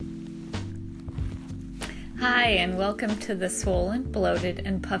Hi, and welcome to the Swollen, Bloated,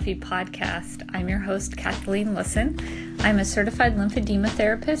 and Puffy podcast. I'm your host, Kathleen Lisson. I'm a certified lymphedema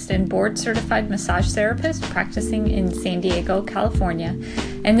therapist and board-certified massage therapist practicing in San Diego, California.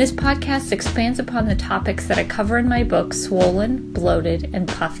 And this podcast expands upon the topics that I cover in my book, Swollen, Bloated, and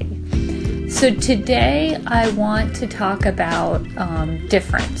Puffy. So today I want to talk about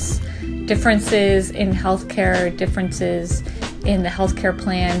differences in healthcare, differences in the healthcare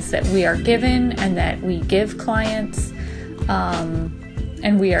plans that we are given and that we give clients,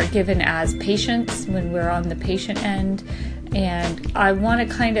 and we are given as patients when we're on the patient end. And I want to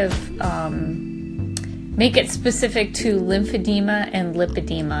kind of make it specific to lymphedema and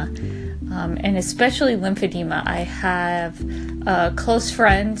lipedema, and especially lymphedema. I have a close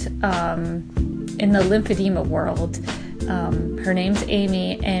friend in the lymphedema world. Her name's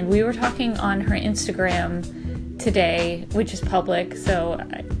Amy, and we were talking on her Instagram today, which is public, so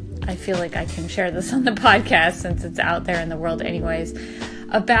I feel like I can share this on the podcast since it's out there in the world anyways,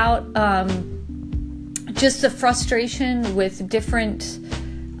 about just the frustration with different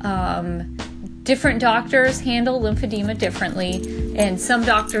doctors handle lymphedema differently, and some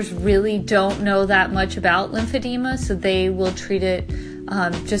doctors really don't know that much about lymphedema, so they will treat it,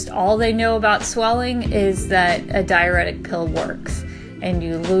 just all they know about swelling is that a diuretic pill works and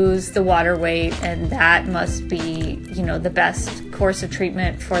you lose the water weight, and that must be, the best course of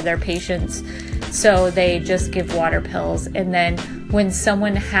treatment for their patients. So they just give water pills. And then when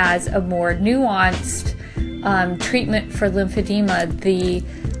someone has a more nuanced treatment for lymphedema,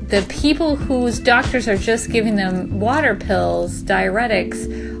 the people whose doctors are just giving them water pills,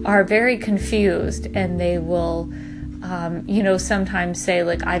 diuretics, are very confused, and they will, sometimes say,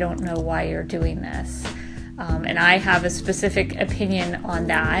 like, I don't know why you're doing this. And I have a specific opinion on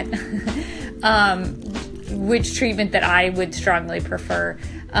that, which treatment that I would strongly prefer.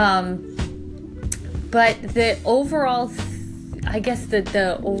 But the overall,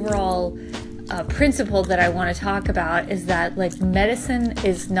 the overall principle that I want to talk about is that, like, medicine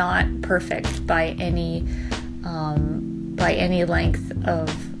is not perfect by any length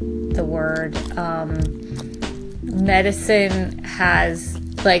of the word. Medicine has,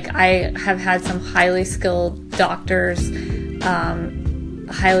 I have had some highly skilled doctors.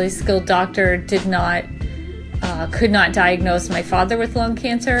 Highly skilled doctor could not diagnose my father with lung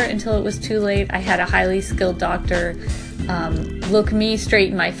cancer until it was too late. I had a highly skilled doctor look me straight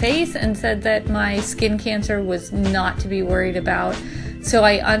in my face and said that my skin cancer was not to be worried about. So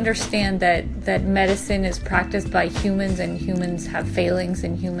I understand that medicine is practiced by humans, and humans have failings,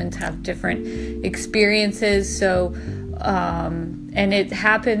 and humans have different experiences. So and it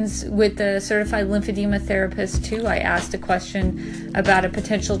happens with the certified lymphedema therapist too. I asked a question about a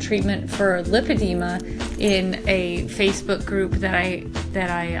potential treatment for lipedema in a Facebook group that I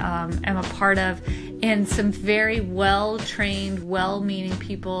am a part of, and some very well-trained, well-meaning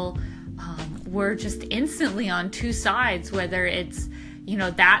people were just instantly on two sides, whether it's,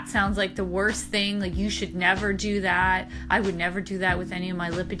 that sounds like the worst thing, like you should never do that. I would never do that with any of my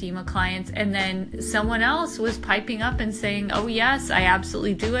lipedema clients. And then someone else was piping up and saying, oh yes, I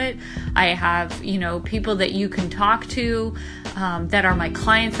absolutely do it. I have, people that you can talk to that are my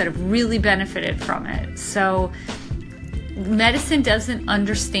clients that have really benefited from it. So medicine doesn't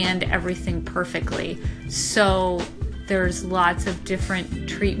understand everything perfectly. So there's lots of different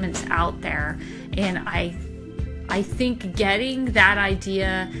treatments out there. And I think getting that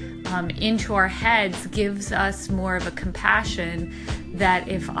idea into our heads gives us more of a compassion that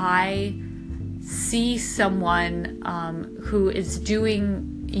if I see someone who is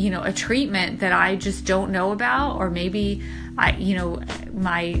doing, a treatment that I just don't know about, or maybe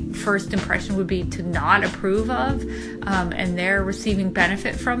my first impression would be to not approve of, and they're receiving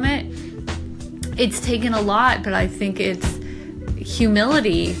benefit from it. It's taken a lot, but I think it's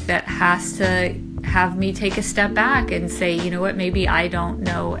humility that has to have me take a step back and say, you know what, maybe I don't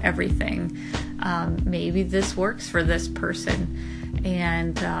know everything. Maybe this works for this person.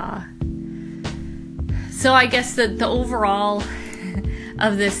 And so I guess the overall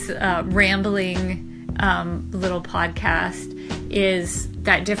of this rambling little podcast is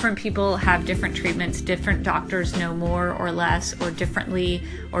that different people have different treatments. Different doctors know more or less or differently,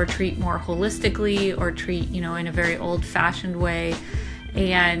 or treat more holistically, or treat, in a very old-fashioned way.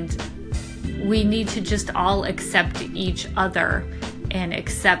 And we need to just all accept each other and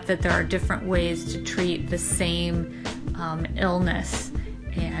accept that there are different ways to treat the same illness,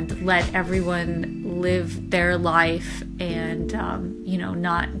 and let everyone live their life and,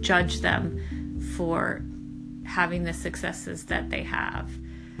 not judge them for having the successes that they have.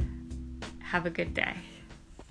 Have a good day.